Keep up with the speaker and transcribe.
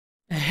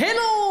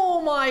Hello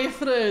my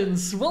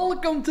friends,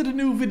 welcome to the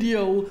new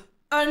video.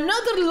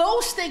 Another low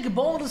stake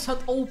bonus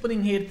hunt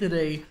opening here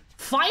today.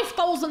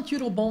 5,000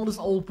 euro bonus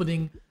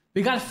opening.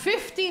 We got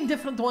 15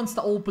 different ones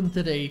to open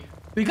today.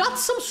 We got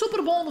some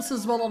super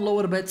bonuses as well on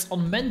lower bets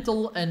on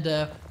mental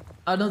and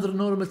another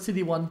normal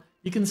city one.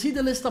 You can see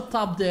the list up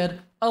top there.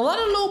 A lot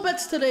of low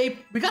bets today.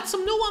 We got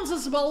some new ones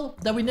as well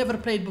that we never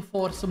played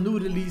before, some new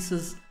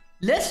releases.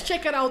 Let's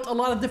check it out, a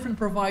lot of different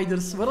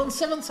providers. We're on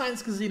 7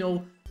 Signs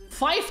Casino.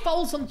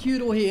 5,000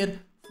 euro here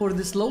for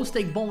this low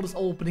stake bonus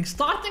opening.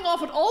 Starting off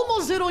with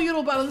almost 0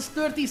 euro balance,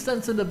 30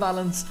 cents in the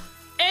balance.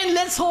 And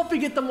let's hope we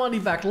get the money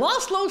back.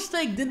 Last low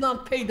stake did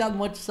not pay that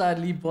much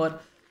sadly,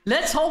 but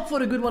let's hope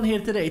for a good one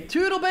here today. 2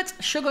 euro bets,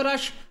 Sugar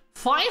Rush,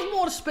 5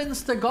 more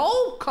spins to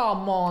go.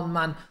 Come on,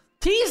 man.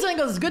 Teasing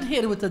us good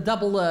here with the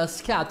double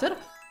scatter.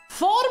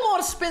 4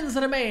 more spins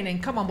remaining.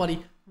 Come on,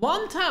 buddy.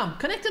 One time.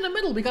 Connect in the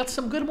middle. We got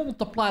some good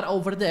multiplier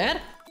over there.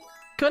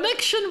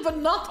 Connection, but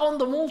not on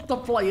the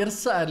multiplier,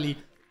 sadly.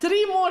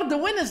 3 more. The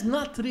win is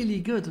not really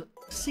good.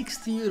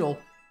 60 euro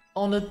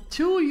on a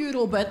 2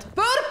 euro bet.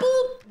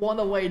 Purple. 1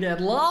 away there.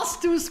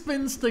 Last 2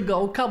 spins to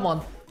go. Come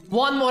on.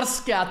 1 more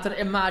scatter.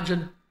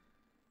 Imagine.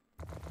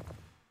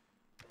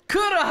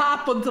 Could have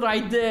happened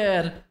right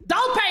there.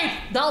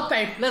 They'll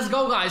pay. Let's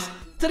go, guys.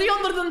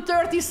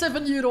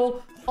 337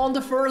 euro on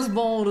the first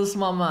bonus,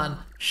 my man.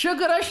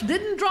 Sugar Rush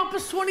didn't drop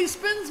his 20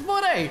 spins,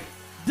 but hey,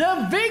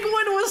 the big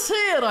win was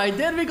here, right?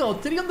 There we go.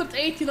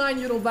 389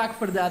 euro back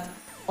for that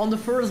on the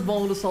first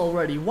bonus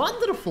already.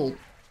 Wonderful.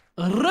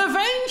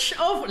 Revenge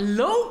of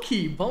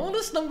Loki.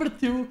 Bonus number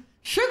 2.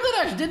 Sugar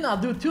Rush did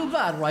not do too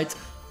bad, right?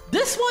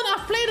 This one,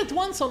 I've played it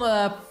once on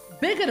a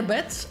bigger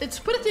bet. It's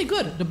pretty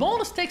good. The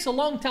bonus takes a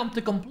long time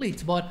to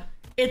complete, but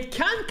it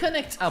can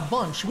connect a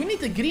bunch. We need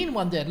the green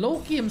one there.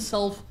 Loki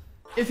himself,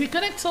 if he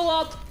connects a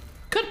lot,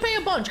 could pay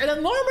a bunch. And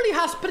it normally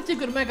has pretty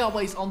good mega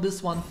ways on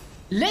this one.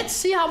 Let's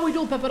see how we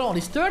do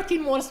pepperonis.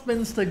 13 more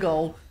spins to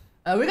go.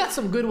 We got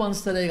some good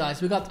ones today,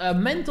 guys. We got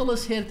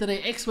Mentalist here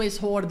today. Xways,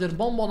 Hoarder,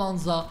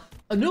 Bonbonanza.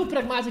 A new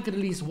pragmatic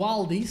release,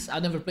 Wildies. I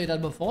never played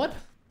that before.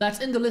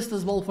 That's in the list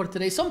as well for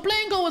today. Some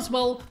Play and Go as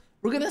well.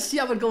 We're gonna see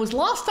how it goes.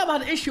 Last time I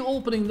had an issue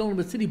opening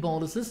normal city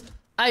bonuses.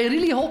 I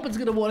really hope it's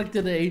gonna work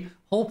today.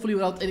 Hopefully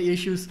without any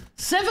issues.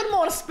 7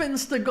 more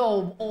spins to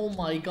go. Oh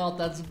my god,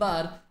 that's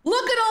bad.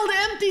 Look at all the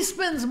empty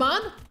spins,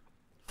 man.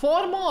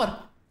 4 more.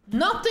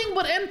 Nothing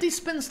but empty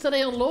spins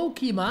today on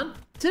low-key, man.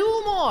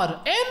 2 more.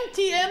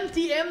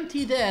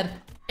 Empty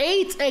there.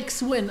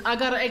 8x win. I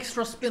got an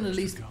extra spin at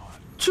least.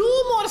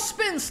 2 more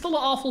spins. Still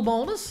an awful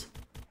bonus.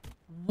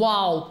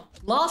 Wow.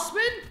 Last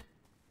spin?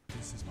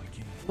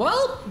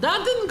 Well,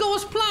 that didn't go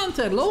as planned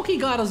there. Loki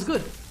got us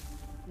good.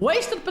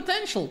 Wasted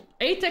potential.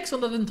 8x on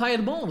that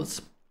entire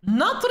bonus.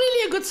 Not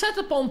really a good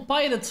setup on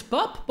Pirate's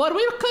Pub, but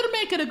we could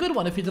make it a good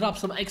one if you drop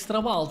some extra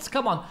wilds.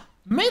 Come on.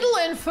 Middle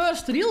and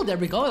first reel. There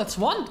we go. That's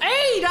 1.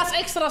 Hey, that's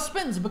extra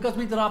spins because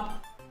we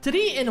drop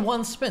 3 in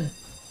 1 spin.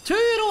 2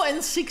 euro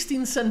and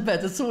 16 cent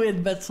bet. It's a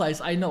weird bet size,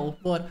 I know.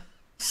 But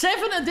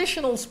 7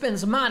 additional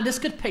spins. Man, this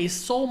could pay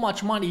so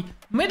much money.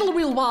 Middle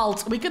reel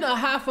wilds. We could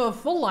have a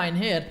full line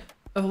here.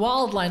 A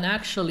wild line,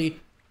 actually.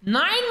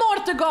 9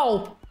 more to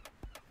go.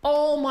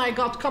 Oh my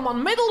god. Come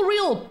on. Middle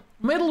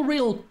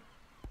reel.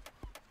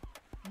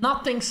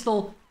 Nothing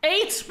still.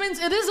 8 spins.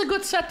 It is a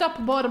good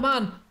setup, but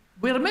man,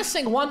 we're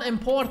missing 1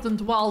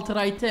 important wild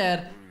right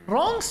there.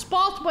 Wrong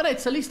spot, but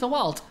it's at least a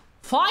wild.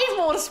 5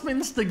 more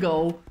spins to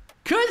go.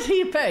 Could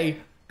he pay?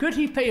 Could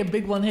he pay a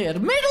big one here?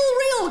 Middle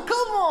reel!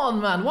 Come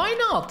on, man. Why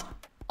not?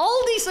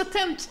 All these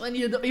attempts, and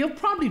you'll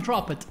probably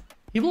drop it.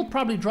 He will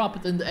probably drop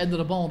it in the end of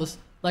the bonus.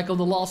 Like on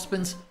the last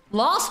spins.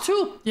 Last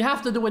 2, you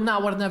have to do it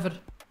now or never.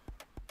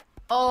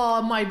 Oh,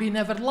 it might be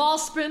never.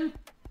 Last spin.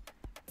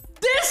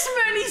 This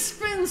many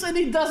spins, and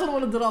he doesn't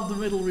want to drop the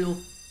middle reel.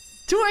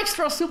 2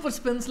 extra super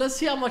spins. Let's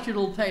see how much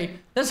it'll pay.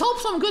 Let's hope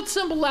some good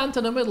symbol land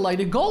in the middle. Like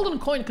the golden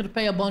coin could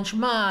pay a bunch.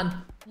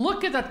 Man,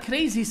 look at that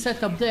crazy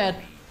setup there.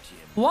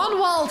 1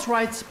 wild,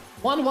 right?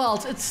 1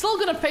 wild. It's still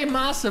gonna pay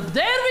massive.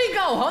 There we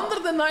go.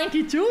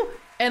 192.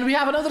 And we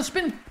have another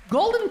spin.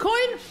 Golden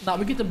coin. Now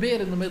we get the bear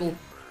in the middle.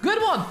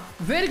 Good one.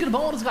 Very good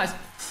bonus, guys.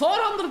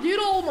 400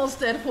 euro almost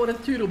there for a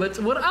 2 euro bet.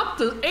 We're up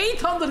to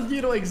 800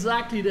 euro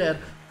exactly there.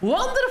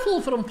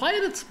 Wonderful from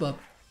Pirates Pub.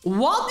 1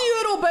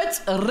 euro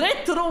bet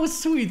retro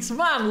sweets.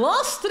 Man,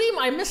 last stream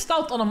I missed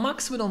out on a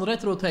max win on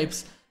retro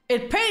tapes.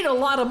 It paid a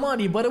lot of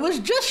money, but it was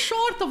just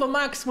short of a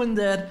max win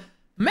there.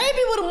 Maybe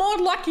we're more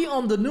lucky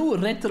on the new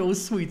retro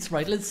sweets,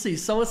 right? Let's see.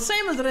 So it's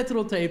same as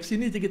retro tapes. You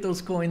need to get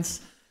those coins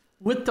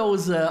with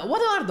those,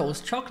 what are those?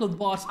 Chocolate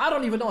bars? I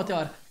don't even know what they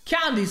are.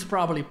 Candies,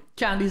 probably.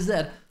 Candies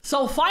there.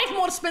 So 5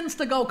 more spins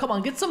to go. Come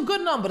on, get some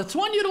good number. It's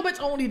 1 euro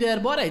bet only there,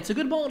 but hey, it's a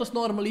good bonus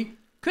normally.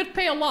 Could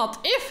pay a lot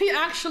if he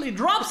actually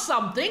drops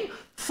something.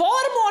 4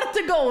 more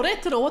to go.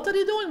 Retro, what are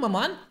you doing, my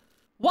man?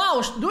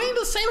 Wow, doing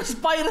the same as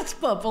Pirates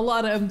Pub. A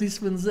lot of empty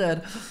spins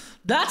there.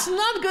 That's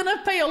not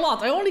gonna pay a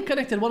lot. I only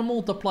connected 1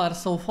 multiplier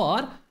so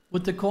far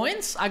with the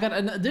coins. I got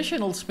an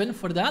additional spin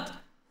for that.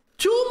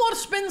 2 more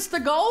spins to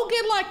go.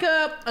 Get like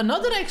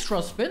another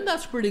extra spin.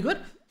 That's pretty good.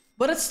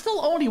 But it's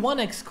still only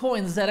 1x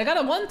coins there. I got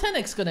a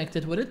 110x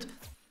connected with it.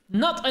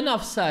 Not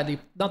enough, sadly.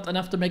 Not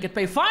enough to make it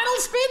pay. Final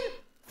spin!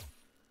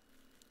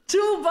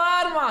 Too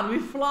bad, man. We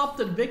flopped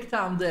it big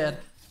time there.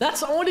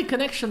 That's the only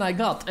connection I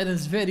got, and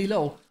it's very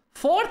low.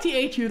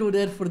 48 euro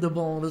there for the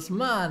bonus,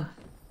 man.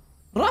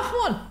 Rough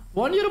one.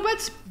 1 euro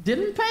bets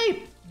didn't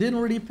pay. Didn't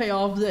really pay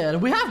off there.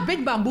 We have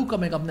Big Bamboo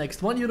coming up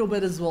next. 1 euro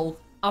bet as well.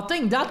 I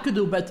think that could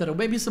do better.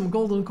 Maybe some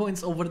golden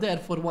coins over there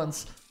for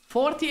once.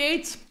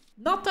 48,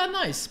 not that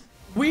nice.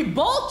 We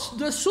bought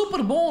the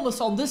super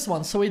bonus on this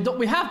one, so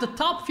we have the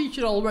top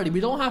feature already. We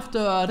don't have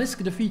to risk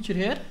the feature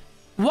here.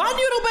 1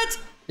 euro bet.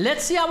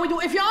 Let's see how we do.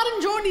 If you are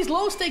enjoying these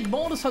low stake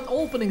bonus hunt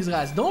openings,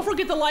 guys, don't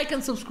forget to like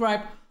and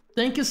subscribe.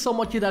 Thank you so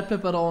much, you that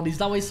pepperonis.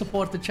 That way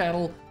support the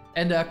channel.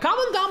 And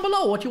comment down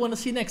below what you want to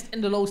see next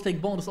in the low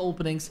stake bonus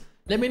openings.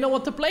 Let me know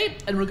what to play,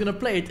 and we're gonna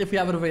play it if you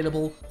have it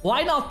available.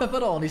 Why not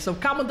pepperoni? So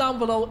comment down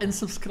below and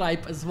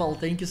subscribe as well.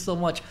 Thank you so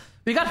much.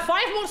 We got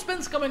 5 more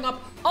spins coming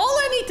up. All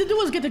I need to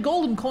do is get the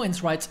golden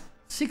coins, right?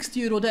 60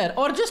 euro there.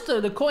 Or just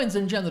the coins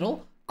in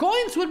general.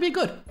 Coins would be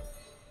good.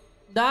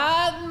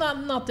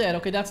 Not there.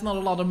 Okay, that's not a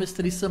lot of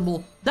mystery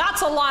symbol.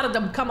 That's a lot of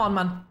them. Come on,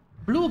 man.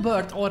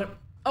 Bluebird or...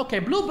 Okay,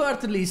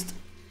 Bluebird at least.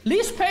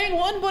 Least paying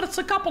 1, but it's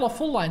a couple of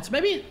full lines.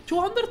 Maybe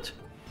 200?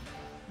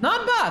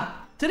 Not bad.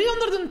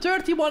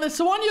 331. It's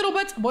a 1 euro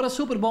bet, but a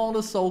super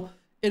bonus, so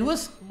it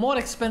was more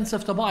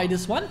expensive to buy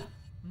this one.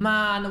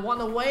 Man,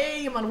 one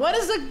away, man. What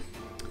is it?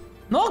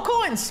 No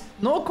coins.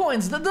 No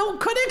coins. The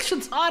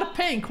connections are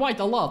paying quite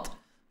a lot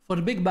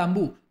for Big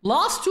Bamboo.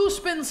 Last 2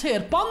 spins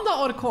here. Panda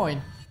or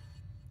coin?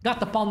 Got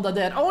the panda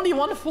there. Only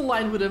 1 full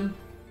line with him.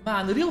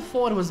 Man, the real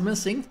 4 was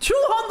missing.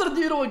 200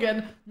 euro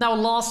again. Now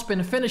last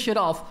spin. Finish it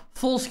off.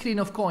 Full screen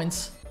of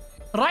coins.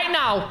 Right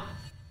now.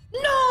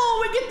 No,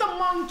 we get the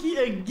monkey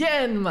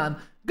again, man.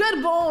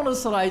 Good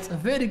bonus, right? A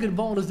very good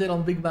bonus there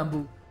on Big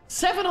Bamboo.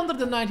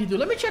 792.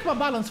 Let me check my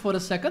balance for a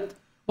second.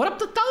 We're up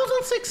to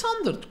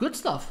 1,600. Good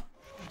stuff.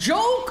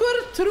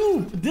 Joker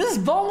Troop. This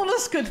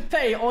bonus could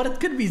pay or it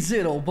could be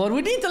 0. But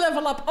we need to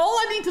level up. All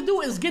I need to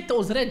do is get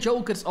those red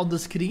jokers on the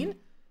screen.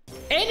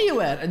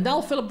 Anywhere. And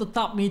that'll fill up the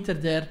top meter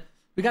there.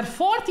 We got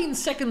 14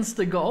 seconds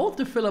to go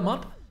to fill them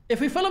up. If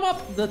we fill them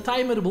up, the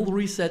timer will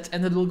reset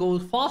and it will go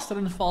faster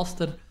and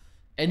faster.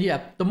 And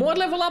yeah, the more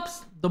level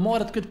ups, the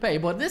more it could pay.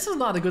 But this is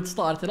not a good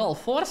start at all.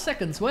 4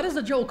 seconds. Where is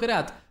the Joker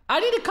at? I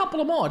need a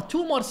couple more.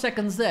 2 more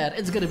seconds there.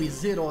 It's gonna be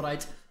 0,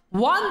 right?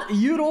 1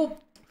 euro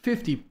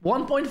 50.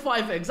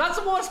 1.5x. That's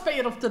the worst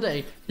payer of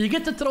today. You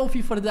get the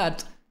trophy for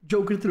that,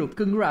 Joker Troop.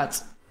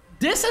 Congrats.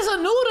 This is a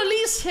new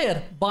release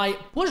here by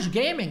Push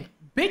Gaming.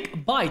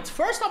 Big Bite.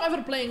 First time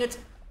ever playing it.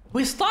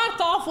 We start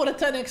off with a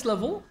 10x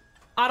level.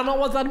 I don't know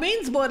what that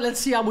means, but let's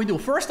see how we do.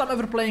 First time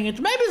ever playing it.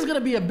 Maybe it's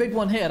gonna be a big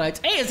one here, right?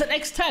 Hey, it's an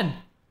X10.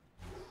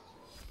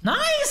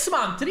 Nice,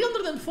 man.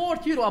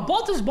 340 euro. I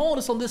bought this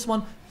bonus on this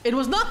one. It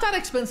was not that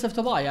expensive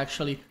to buy,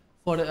 actually,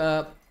 for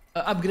the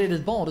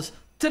upgraded bonus.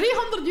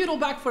 300 euro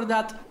back for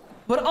that.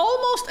 We're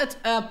almost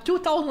at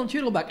 2,000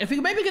 euro back. If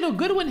we maybe get a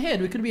good win here,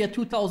 we could be at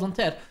 2,000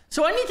 there.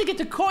 So I need to get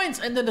the coins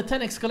and then the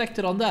 10x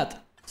collector on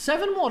that.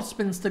 7 more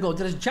spins to go.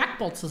 There's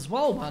jackpots as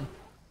well, man.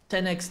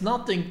 10x,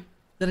 nothing.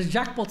 There is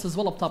jackpots as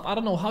well up top. I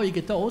don't know how you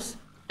get those.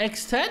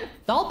 X10.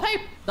 That'll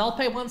pay. That'll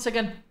pay once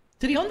again.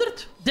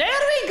 300. There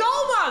we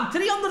go, man.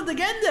 300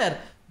 again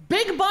there.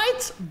 Big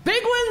bites.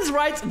 Big wins,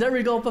 right? There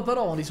we go,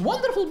 pepperonis.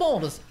 Wonderful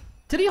bonus.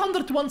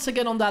 300 once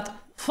again on that.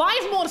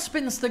 5 more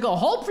spins to go.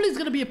 Hopefully it's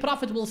going to be a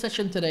profitable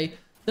session today.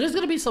 There's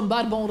going to be some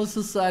bad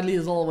bonuses, sadly,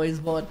 as always.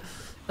 But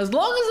as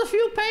long as a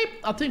few pay,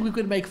 I think we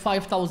could make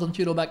 5,000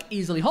 euro back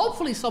easily.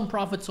 Hopefully some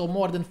profits, so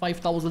more than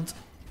 5,000.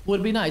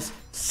 Would be nice.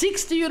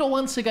 60 euro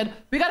once again.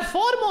 We got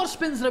 4 more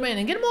spins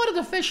remaining. Get more of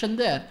the fish in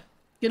there.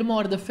 Get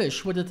more of the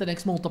fish with the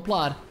 10x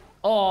multiplier.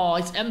 Oh,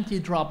 it's empty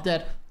drop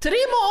there.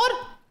 3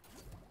 more.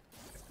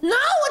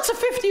 Now it's a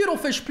 50 euro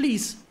fish,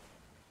 please.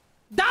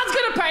 That's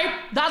gonna pay.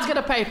 That's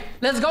gonna pay.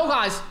 Let's go,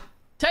 guys.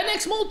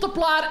 10x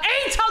multiplier.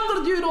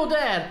 800 euro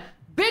there.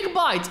 Big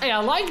bite. Hey, I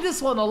like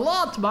this one a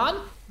lot, man.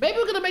 Maybe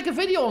we're gonna make a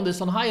video on this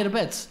on higher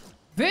bets.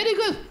 Very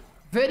good.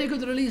 Very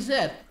good release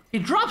there. He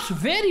drops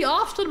very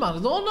often, man.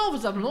 I don't know if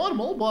it's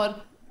abnormal,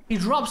 but he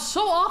drops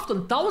so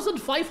often.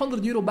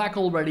 1,500 euro back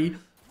already.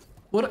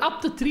 We're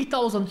up to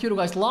 3,000 euro,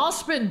 guys.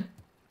 Last spin,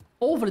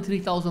 over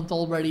 3,000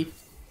 already.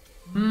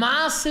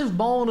 Massive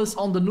bonus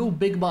on the new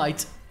Big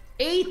Bite.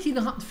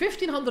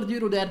 1,500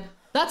 euro there.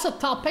 That's a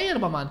top payer,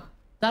 my man.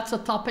 That's a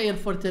top payer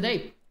for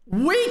today.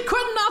 We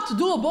could not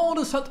do a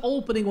bonus hunt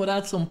opening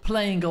without some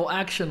playing go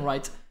action,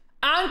 right?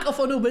 Ankh of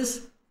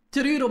Anubis,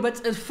 3 euro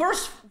bets. It's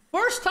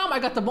First time I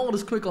got the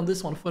bonus quick on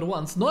this one for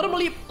once.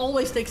 Normally,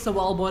 always takes a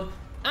while, but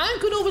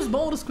Ankh of Anubis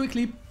bonus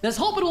quickly. Let's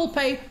hope it will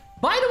pay.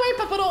 By the way,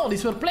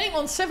 pepperonis, we're playing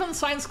on 7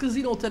 Signs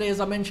Casino today, as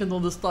I mentioned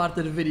on the start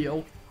of the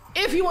video.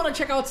 If you want to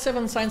check out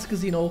 7 Signs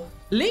Casino,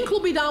 link will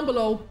be down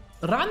below.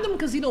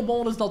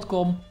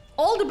 randomcasinobonus.com.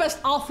 All the best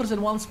offers in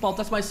one spot.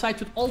 That's my site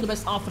with all the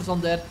best offers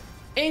on there.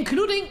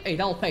 Including, hey,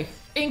 that'll pay.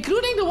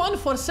 Including the one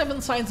for 7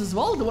 Signs as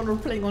well, the one we're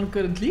playing on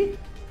currently.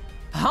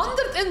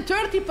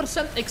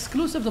 130%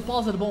 exclusive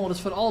deposit bonus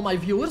for all my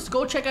viewers.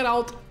 Go check it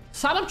out.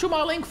 Sign up to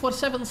my link for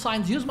 7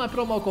 signs. Use my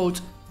promo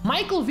code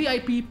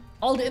MichaelVIP.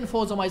 All the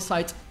info is on my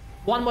site.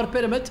 One more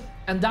pyramid,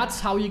 and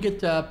that's how you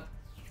get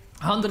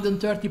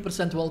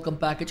 130% welcome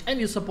package, and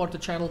you support the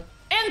channel,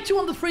 and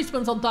 200 free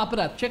spins on top of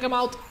that. Check them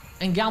out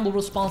and gamble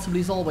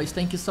responsibly as always.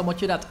 Thank you so much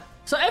for that.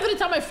 So every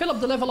time I fill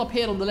up the level up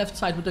here on the left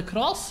side with the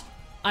cross,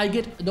 I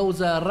get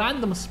those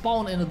random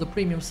spawn into the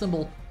premium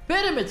symbol.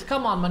 Pyramid,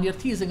 come on man, you're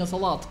teasing us a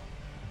lot.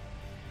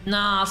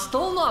 Nah,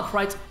 still not,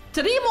 right?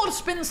 3 more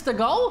spins to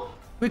go.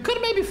 We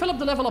could maybe fill up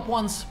the level up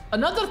once.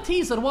 Another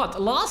teaser,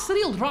 what? Last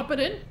reel, drop it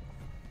in.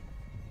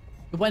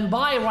 He went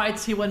by, right?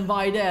 He went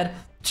by there.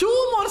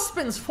 2 more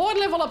spins, 4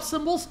 level up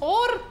symbols,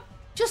 or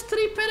just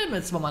 3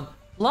 pyramids, my man.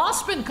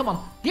 Last spin, come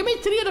on. Give me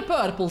 3 of the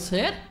purples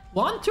here.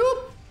 1, 2.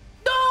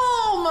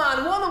 No,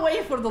 man. 1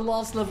 away for the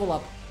last level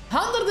up.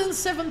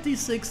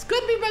 176.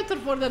 Could be better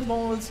for that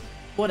bonus.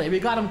 But hey, we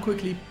got him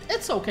quickly.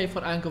 It's okay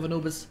for Anko of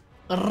Anubis.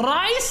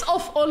 Rise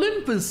of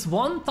Olympus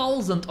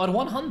 1000 or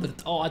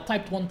 100. Oh, I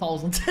typed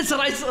 1000. It's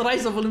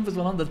Rise of Olympus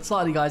 100.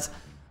 Sorry, guys.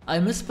 I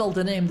misspelled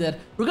the name there.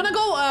 We're gonna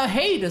go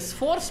Hades.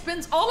 4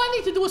 spins. All I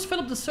need to do is fill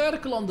up the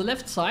circle on the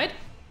left side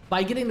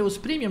by getting those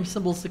premium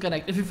symbols to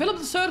connect. If you fill up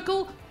the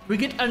circle, we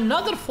get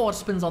another 4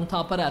 spins on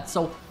top of that.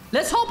 So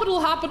let's hope it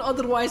will happen.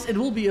 Otherwise, it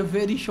will be a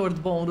very short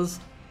bonus.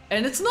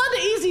 And it's not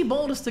an easy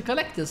bonus to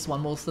collect this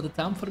one most of the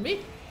time for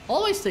me.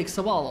 Always takes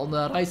a while on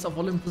the Rise of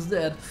Olympus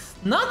there.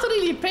 Not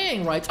really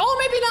paying, right? Oh,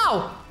 maybe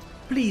now.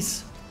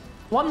 Please.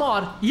 1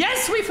 more.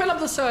 Yes, we fill up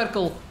the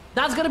circle.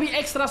 That's gonna be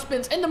extra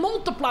spins. And the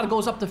multiplier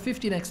goes up to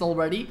 15x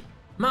already.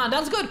 Man,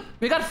 that's good.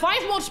 We got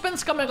 5 more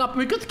spins coming up.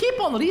 We could keep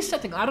on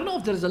resetting. I don't know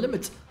if there's a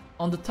limit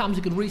on the times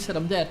you can reset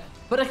them there.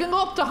 But I can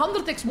go up to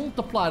 100x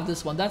multiplier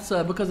this one. That's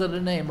because of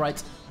the name,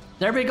 right?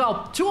 There we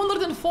go.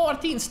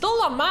 214. Still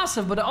not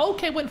massive, but an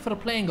okay win for a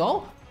playing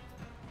go.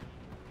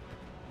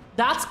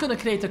 That's gonna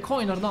create a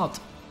coin or not?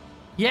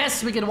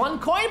 Yes, we get 1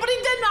 coin, but he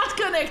did not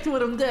connect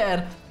with him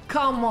there.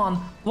 Come on.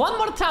 1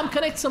 more time,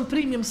 connect some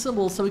premium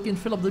symbols so we can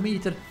fill up the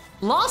meter.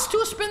 Last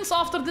 2 spins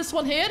after this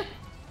one here.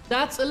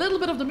 That's a little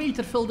bit of the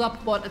meter filled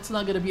up, but it's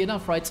not gonna be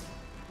enough, right?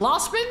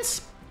 Last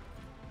spins.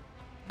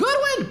 Good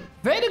win.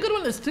 Very good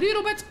win. It's 3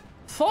 euro bet.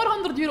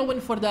 400 euro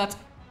win for that.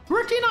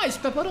 Pretty nice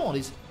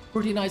pepperonis.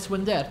 Pretty nice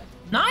win there.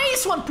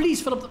 Nice one.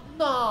 Please fill up the...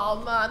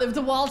 No, man. If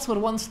the walls were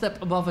 1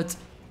 step above it,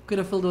 could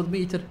have filled with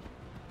meter.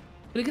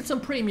 Gonna get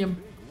some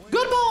premium.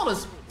 Good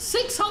bonus.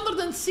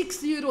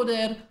 660 euro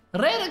there.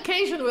 Rare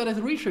occasion where it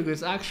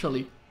resugars,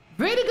 actually.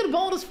 Very good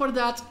bonus for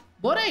that.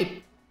 But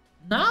hey,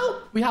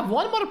 now we have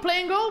 1 more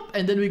playing go,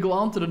 and then we go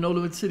on to the No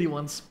Limit City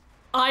ones.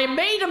 I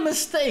made a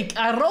mistake.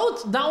 I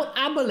wrote down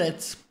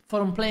amulets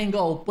from playing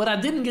go, but I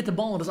didn't get the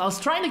bonus. I was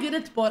trying to get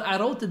it, but I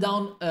wrote it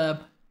down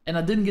and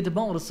I didn't get the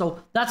bonus.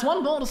 So that's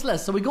 1 bonus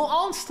less. So we go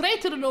on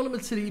straight to the No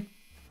Limit City.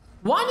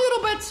 1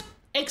 euro bet,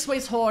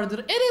 Xways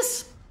Hoarder. It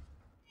is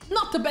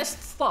not the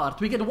best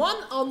start. We get 1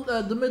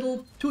 on the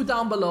middle, 2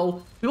 down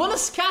below. We want to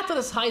scatter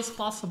as high as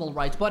possible,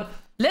 right? But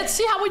let's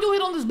see how we do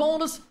here on this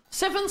bonus.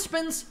 7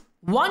 spins,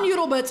 1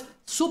 euro bet,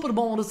 super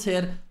bonus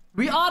here.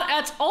 We are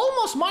at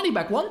almost money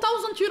back.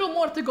 1000 euro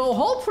more to go.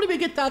 Hopefully we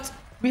get that.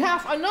 We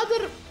have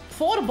another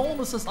 4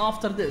 bonuses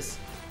after this.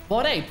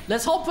 But hey,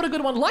 let's hope for a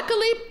good one.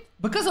 Luckily,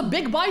 because of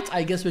Big Bite,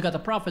 I guess we got a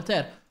profit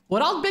there.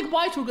 Without Big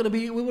Bite,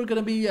 we were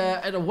gonna be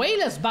at a way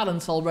less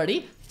balance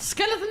already.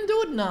 Skeleton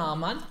dude, nah,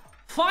 man.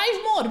 5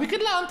 more. We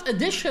could land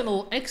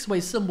additional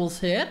Xway symbols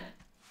here.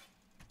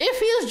 If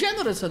he is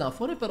generous enough.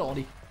 What if it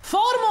only?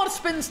 4 more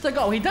spins to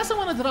go. He doesn't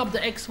want to drop the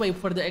Xway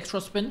for the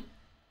extra spin.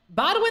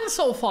 Bad win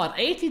so far.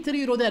 83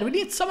 euro there. We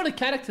need some of the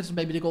characters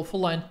maybe to go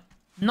full line.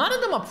 None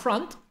of them up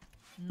front.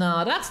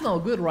 Nah, that's no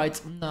good, right?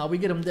 Nah, we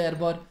get him there,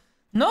 but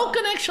no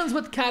connections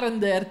with Karen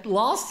there.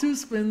 Last 2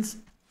 spins.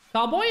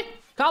 Cowboy?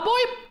 Cowboy?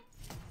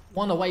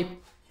 1 away.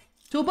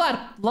 Too bad.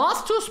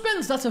 Last 2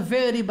 spins. That's a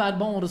very bad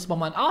bonus, my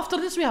man. After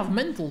this, we have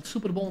mental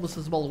super bonus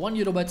as well. 1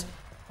 euro bet.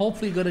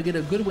 Hopefully, gonna get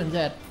a good win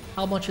there.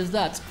 How much is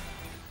that?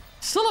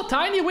 Still a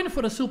tiny win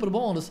for a super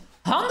bonus.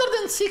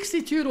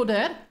 162 euro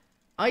there.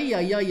 Ay.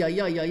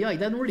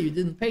 That really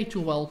didn't pay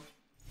too well.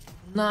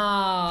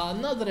 Nah,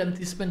 another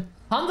empty spin.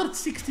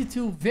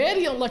 162.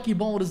 Very unlucky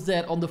bonus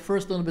there on the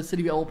first No Limit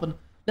City we open.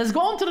 Let's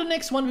go on to the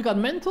next one. We got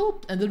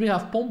mental, and then we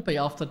have Pompey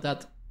after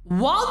that.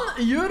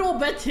 1 euro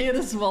bet here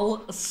as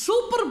well.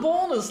 Super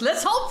bonus.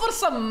 Let's hope for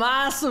some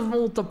massive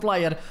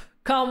multiplier.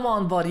 Come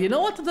on, buddy. You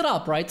know what to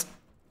drop, right?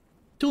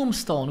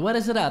 Tombstone. Where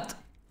is it at?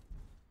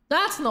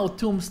 That's no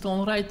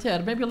tombstone right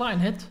there. Maybe line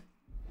hit.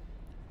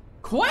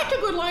 Quite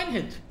a good line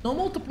hit. No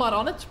multiplier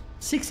on it.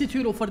 62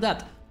 euro for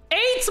that.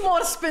 8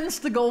 more spins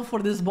to go for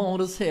this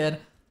bonus here.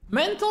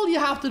 Mental, you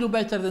have to do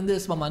better than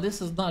this, mama.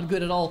 This is not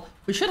good at all.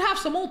 We should have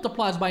some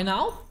multipliers by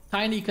now.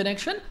 Tiny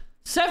connection.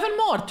 7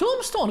 more.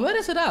 Tombstone. Where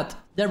is it at?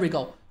 There we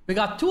go. We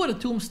got 2 of the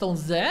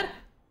tombstones there.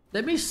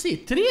 Let me see.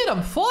 3 of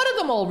them. 4 of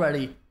them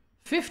already.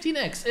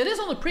 15x. It is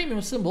on the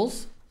premium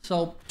symbols.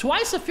 So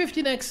twice a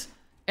 15x.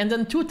 And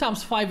then 2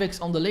 times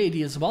 5x on the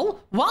lady as well.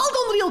 Wild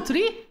on reel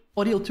 3.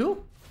 Or reel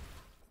 2.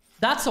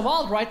 That's a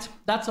wild, right?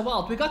 That's a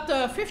wild. We got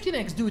the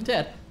 15x dude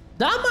there.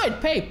 That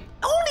might pay.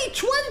 Only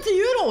 20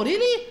 euro,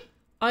 really?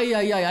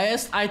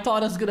 I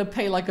thought it was gonna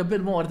pay like a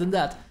bit more than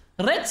that.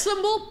 Red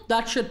symbol,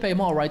 that should pay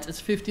more, right?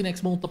 It's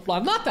 15x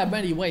multiplier. Not that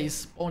many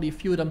ways, only a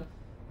few of them.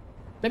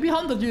 Maybe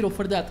 100 euro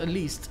for that at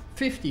least.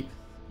 50.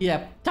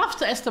 Yeah, tough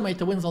to estimate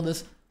the wins on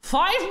this.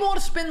 5 more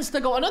spins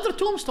to go. Another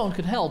tombstone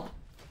could help.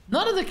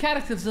 None of the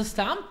characters this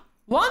time.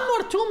 One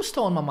more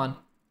tombstone, my man.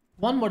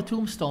 One more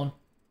tombstone.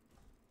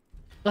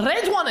 The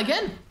red one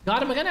again.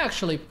 Got him again,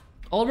 actually.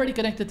 Already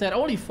connected there.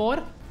 Only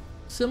 4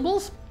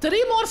 symbols.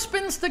 3 more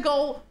spins to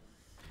go.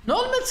 No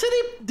Limit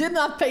City did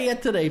not pay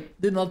yet today.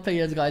 Did not pay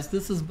yet, guys.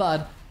 This is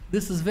bad.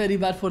 This is very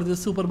bad for the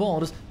super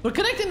bonus. We're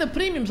connecting the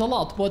premiums a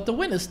lot, but the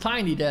win is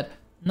tiny there.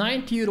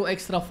 90 euro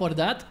extra for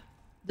that.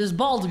 This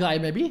bald guy,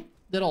 maybe.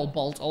 They're all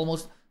bald,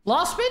 almost.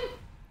 Last spin?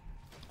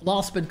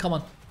 Last spin, come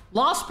on.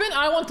 Last spin,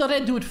 I want the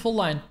red dude full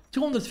line.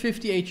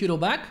 258 euro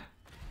back.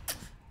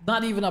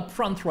 Not even up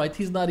front, right?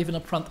 He's not even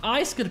up front.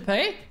 Ice could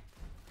pay.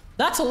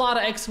 That's a lot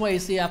of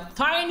Xways, yeah.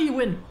 Tiny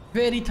win.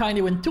 Very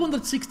tiny win.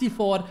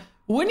 264.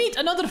 We need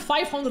another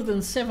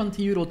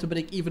 570 euro to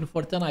break even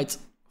for tonight.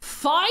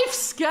 5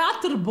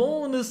 scatter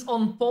bonus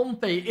on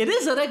Pompey. It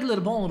is a regular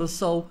bonus,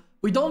 so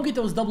we don't get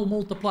those double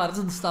multipliers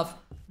and stuff.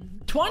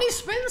 20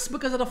 spins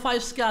because of the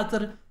 5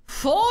 scatter.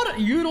 4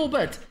 euro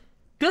bet.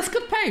 This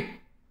could pay.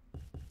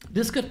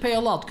 This could pay a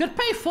lot. Could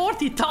pay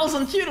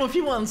 40,000 euro if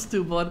he wants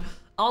to, but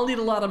I'll need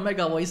a lot of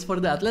mega ways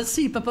for that. Let's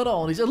see,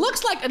 pepperonis. It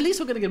looks like at least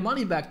we're gonna get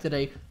money back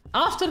today.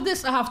 After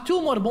this, I have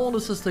 2 more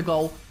bonuses to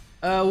go.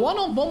 One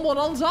on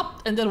Bonbons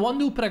up, and then 1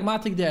 new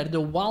pragmatic there.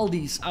 The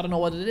Wildies. I don't know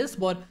what it is,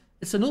 but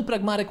it's a new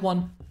pragmatic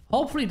one.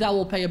 Hopefully that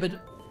will pay a bit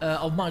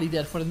of money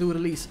there for a new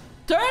release.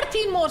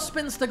 13 more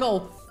spins to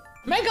go.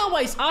 Mega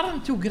ways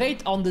aren't too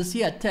great on this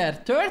yet, there.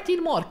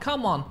 13 more,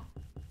 come on.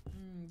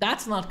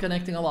 That's not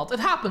connecting a lot. It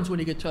happens when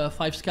you get to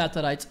 5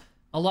 scatterites.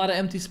 A lot of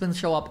empty spins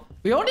show up.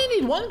 We only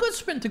need 1 good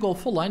spin to go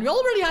full line. We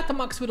already had the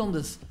max win on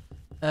this.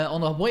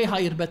 On a way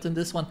higher bet than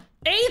this one.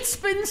 8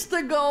 spins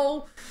to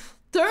go.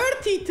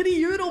 33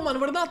 euro, man.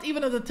 We're not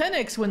even at the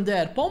 10x win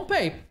there.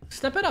 Pompey,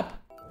 step it up.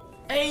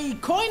 A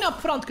coin up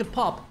front could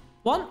pop.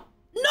 1.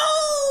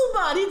 No,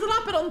 man. He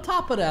dropped it on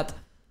top of that.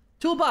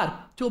 Too bad.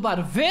 Too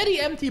bad. Very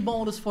empty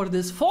bonus for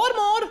this. 4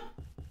 more.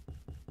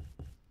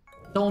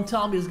 Don't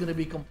tell me it's going to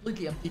be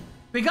completely empty.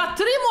 We got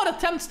 3 more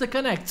attempts to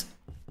connect.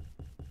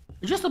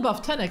 Just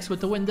above 10x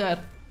with the win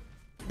there.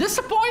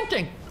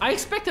 Disappointing. I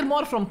expected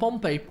more from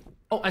Pompey.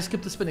 Oh, I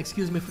skipped a spin.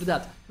 Excuse me for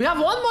that. We have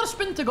 1 more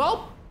spin to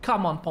go.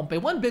 Come on, Pompey.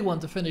 1 big one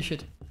to finish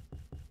it.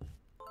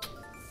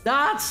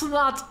 That's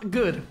not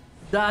good.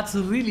 That's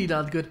really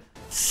not good.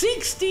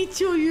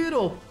 62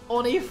 euro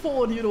on a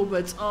 4 euro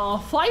bet.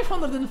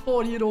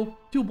 504 euro.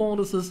 2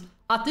 bonuses.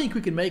 I think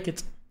we can make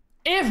it.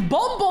 If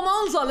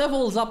Bonbonanza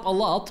levels up a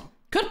lot,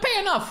 could pay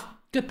enough.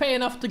 Could pay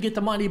enough to get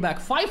the money back.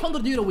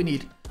 500 euro we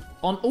need.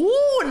 On,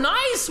 ooh,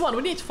 nice one.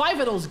 We need 5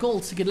 of those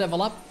golds to get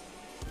level up.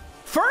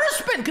 First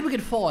spin. Can we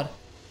get 4?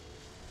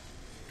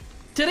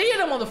 3 of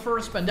them on the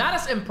first spin. That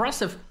is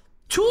impressive.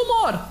 2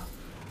 more.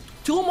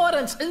 2 more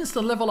and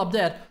instant level up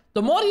there.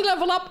 The more you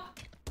level up,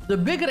 the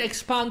bigger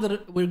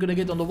expander we're gonna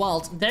get on the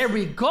wilds. There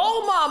we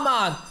go, my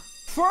man.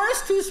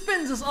 First 2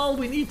 spins is all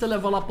we need to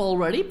level up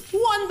already.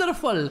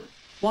 Wonderful.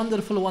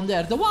 Wonderful one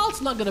there. The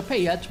wild's not gonna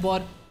pay yet,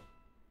 but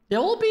they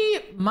will be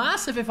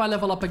massive if I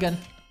level up again.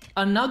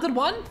 Another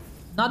one.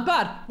 Not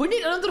bad. We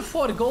need another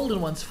 4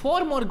 golden ones.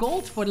 4 more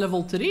golds for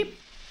level 3.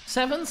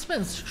 7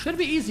 spins. Should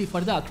be easy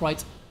for that,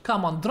 right?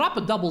 Come on, drop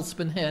a double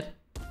spin here.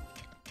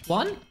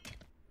 1.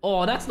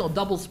 Oh, that's no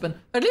double spin.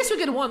 At least we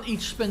get 1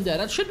 each spin there.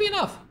 That should be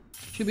enough.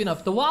 Should be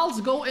enough. The wilds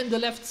go in the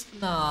left.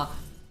 Nah.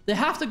 They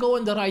have to go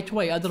in the right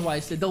way.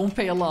 Otherwise, they don't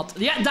pay a lot.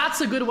 Yeah,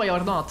 that's a good way or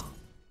not.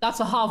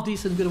 That's a half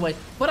decent good way.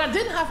 But I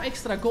didn't have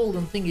extra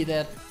golden thingy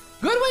there.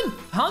 Good win.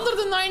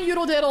 109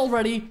 euro there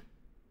already.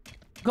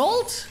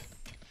 Gold?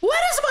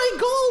 Where is my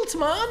gold,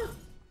 man?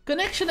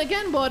 Connection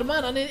again, but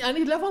man, I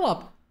need level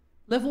up.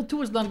 Level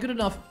 2 is not good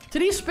enough.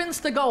 3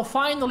 spins to go,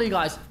 finally,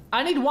 guys.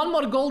 I need 1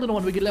 more golden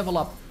one we can level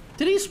up.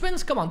 3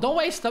 spins, come on, don't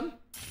waste them.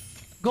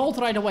 Gold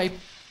right away.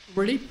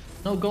 Really?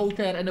 No gold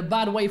there, and a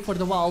bad way for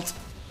the wilds.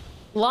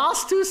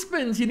 Last 2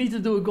 spins, you need to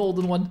do a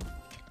golden one.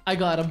 I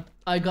got him.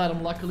 I got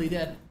him, luckily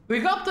there. We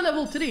got up to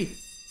level 3.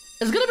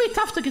 It's gonna be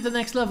tough to get the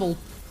next level.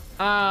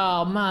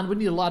 Oh, man, we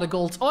need a lot of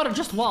golds. Or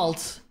just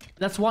wilds.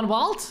 That's 1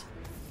 wild?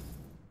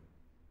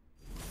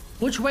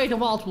 Which way the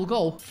wild will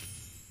go?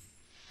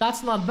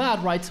 That's not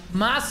bad, right?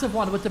 Massive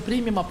one with the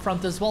premium up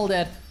front as well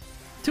there.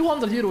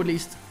 200 euro at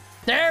least.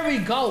 There we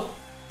go.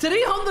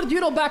 300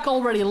 euro back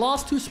already.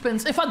 Last 2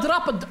 spins. If I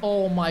drop it...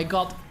 Oh my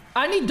god.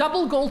 I need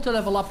double gold to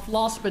level up.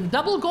 Last spin.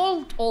 Double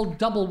gold or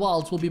double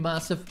wilds will be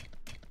massive.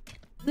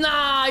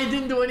 Nah, I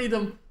didn't do any of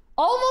them.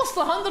 Almost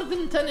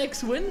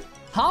 110x win.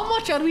 How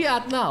much are we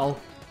at now?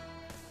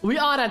 We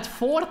are at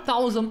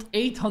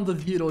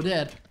 4,800 euro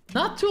there.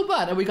 Not too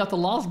bad. And we got the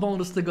last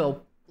bonus to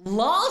go.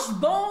 Last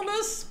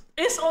bonus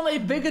is on a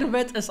bigger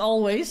bet as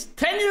always.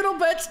 10 euro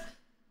bet.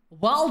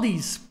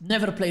 Wildies.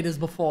 Never played this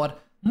before.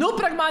 No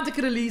pragmatic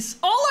release.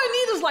 All I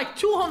need is like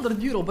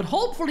 200 euro, but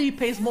hopefully he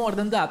pays more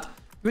than that.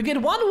 We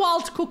get one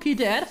wild cookie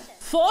there.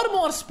 4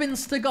 more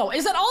spins to go.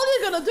 Is that all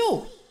you're gonna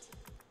do?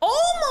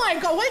 Oh my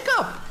god, wake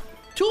up!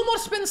 2 more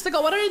spins to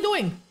go. What are you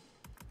doing?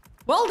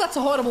 Well, that's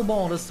a horrible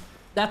bonus.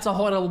 That's a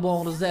horrible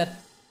bonus there.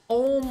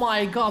 Oh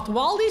my god.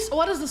 Waldies,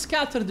 what does the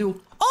scatter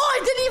do? Oh,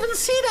 I didn't even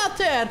see that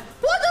there.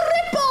 What a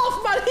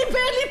rip-off, man. He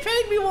barely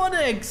paid me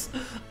 1x.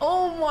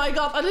 Oh my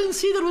god. I didn't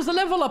see there was a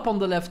level up on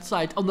the left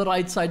side, on the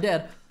right side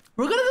there.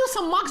 We're gonna do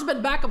some max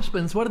bet backup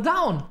spins. We're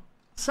down.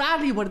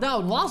 Sadly, we're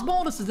down. Last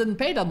bonuses didn't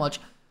pay that much.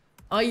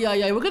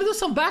 Ay. We're gonna do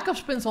some backup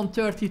spins on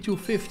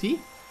 3250.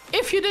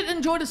 If you did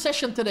enjoy the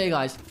session today,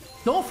 guys,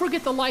 don't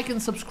forget to like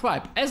and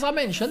subscribe. As I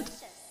mentioned,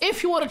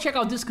 if you want to check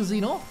out this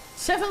casino,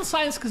 7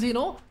 Signs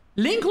Casino,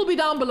 link will be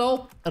down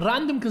below,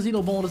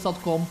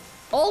 randomcasinobonus.com.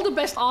 All the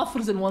best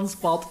offers in one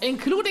spot,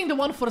 including the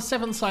one for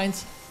 7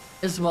 Signs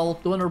as well,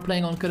 the one we're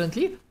playing on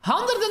currently.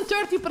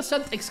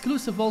 130%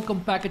 exclusive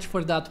welcome package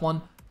for that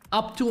one,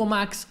 up to a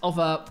max of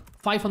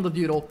 500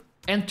 euro,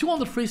 and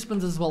 200 free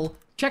spins as well.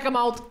 Check them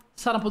out,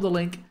 sign up with the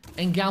link,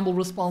 and gamble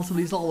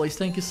responsibly as always.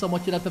 Thank you so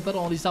much to that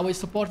pepperonis. Always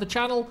support the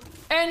channel,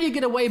 and you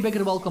get a way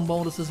bigger welcome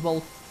bonus as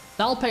well.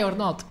 That'll pay or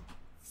not.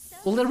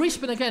 Will they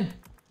respin again?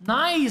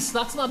 Nice,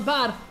 that's not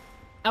bad.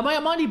 Am I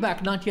a money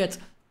back? Not yet.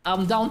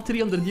 I'm down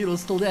 300 euros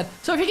still there.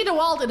 So if you get a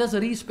wild, it has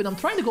a respin. I'm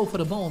trying to go for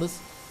the bonus.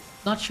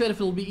 Not sure if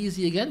it'll be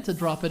easy again to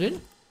drop it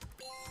in.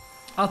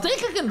 I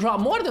think I can drop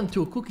more than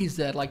 2 cookies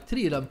there, like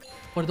 3 of them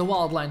for the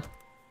wild line.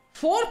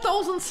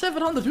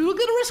 4,700. We were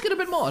gonna risk it a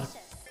bit more.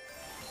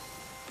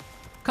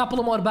 Couple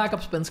of more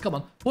backup spins, come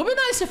on. Would be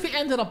nice if we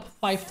ended up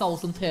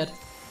 5,000 here.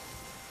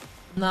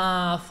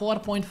 Nah,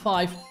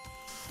 4.5.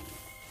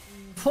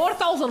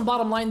 4,000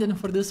 bottom line then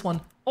for this one.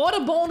 Or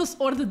a bonus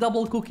or the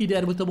double cookie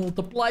there with the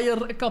multiplier.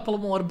 A couple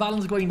more,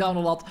 balance going down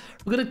a lot.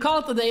 We're gonna call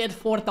it today at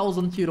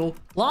 4,000 euro.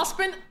 Last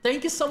spin,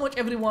 thank you so much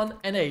everyone.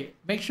 And hey,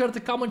 make sure to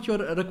comment your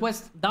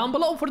request down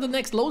below for the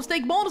next low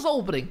stake bonus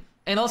opening.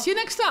 And I'll see you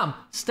next time.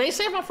 Stay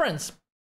safe, my friends.